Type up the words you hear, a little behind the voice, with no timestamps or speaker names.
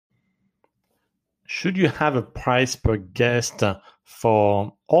should you have a price per guest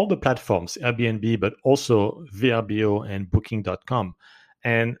for all the platforms, Airbnb, but also VRBO and Booking.com?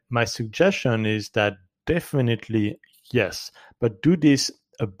 And my suggestion is that definitely yes, but do this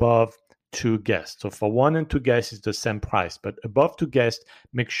above two guests. So for one and two guests, it's the same price, but above two guests,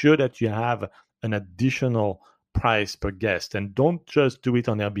 make sure that you have an additional price per guest, and don't just do it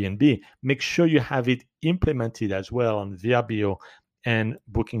on Airbnb. Make sure you have it implemented as well on VRBO and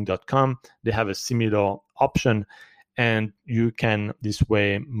Booking.com. They have a similar option, and you can this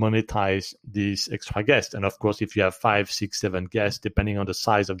way monetize these extra guests. And of course, if you have 5, 6, 7 guests, depending on the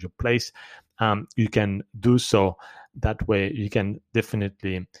size of your place, you can do so. That way, you can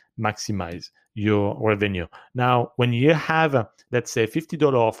definitely maximize your revenue. Now, when you have, let's say,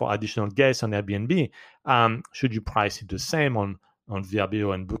 $50 for additional guests on Airbnb, should you price it the same on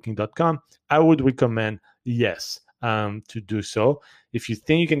VRBO and Booking.com? I would recommend yes to do so. If you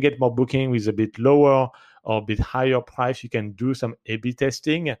think you can get more booking with a bit lower or a bit higher price, you can do some A/B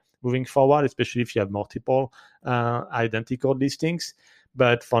testing moving forward, especially if you have multiple identical listings.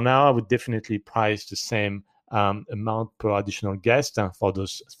 But for now, I would definitely price the same amount per additional guest for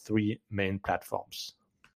those three main platforms.